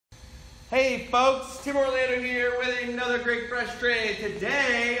Hey folks, Tim Orlando here with another great fresh trade.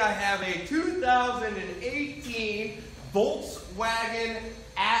 Today I have a 2018 Volkswagen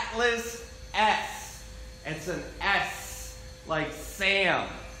Atlas S. It's an S, like Sam.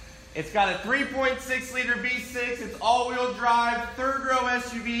 It's got a 3.6 liter V6, it's all-wheel drive, third row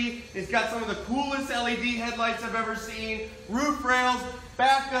SUV. It's got some of the coolest LED headlights I've ever seen, roof rails,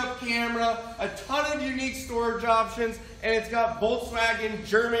 backup camera, a ton of unique storage options, and it's got Volkswagen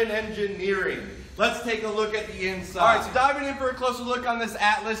German engineering. Let's take a look at the inside. All right, so diving in for a closer look on this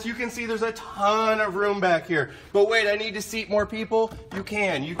Atlas, you can see there's a ton of room back here. But wait, I need to seat more people? You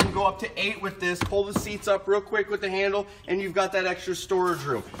can. You can go up to 8 with this, pull the seats up real quick with the handle, and you've got that extra storage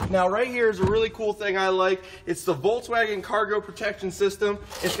room. Now, right here is a really cool thing I like. It's the Volkswagen Cargo Protection System.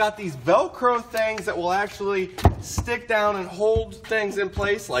 It's got these Velcro things that will actually stick down and hold things in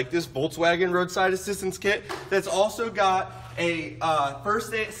place, like this Volkswagen Roadside Assistance Kit. That's also got a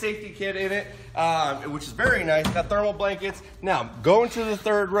first aid safety kit in it, which is very nice. Got thermal blankets. Now, go into the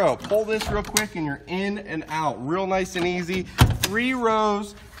third row. Pull this real quick and you're in and out. Real nice and easy. 3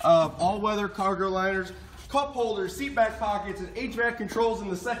 rows of all-weather cargo liners, cup holders, seat back pockets, and HVAC controls in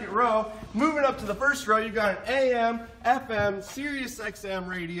the second row. Moving up to the first row, you've got an AM, FM, Sirius XM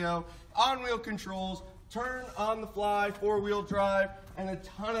radio, on-wheel controls, turn on the fly, 4-wheel drive, and a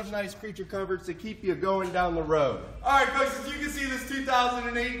ton of nice creature comforts to keep you going down the road. All right, folks, as you can see, this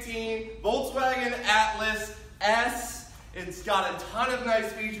 2018 Volkswagen Atlas S. It's got a ton of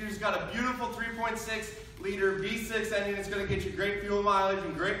nice features. It's got a beautiful 3.6 liter V6 engine. It's going to get you great fuel mileage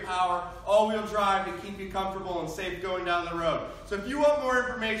and great power, all-wheel drive to keep you comfortable and safe going down the road. So if you want more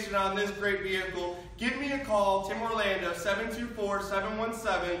information on this great vehicle, give me a call, Tim Orlando,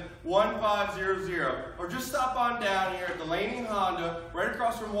 724-717-1500, or just stop on down here at Delaney Honda, right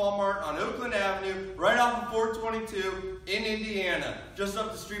across from Walmart on Oakland Avenue, right off of 422 in Indiana, just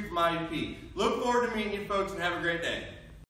up the street from IUP. Look forward to meeting you folks and have a great day.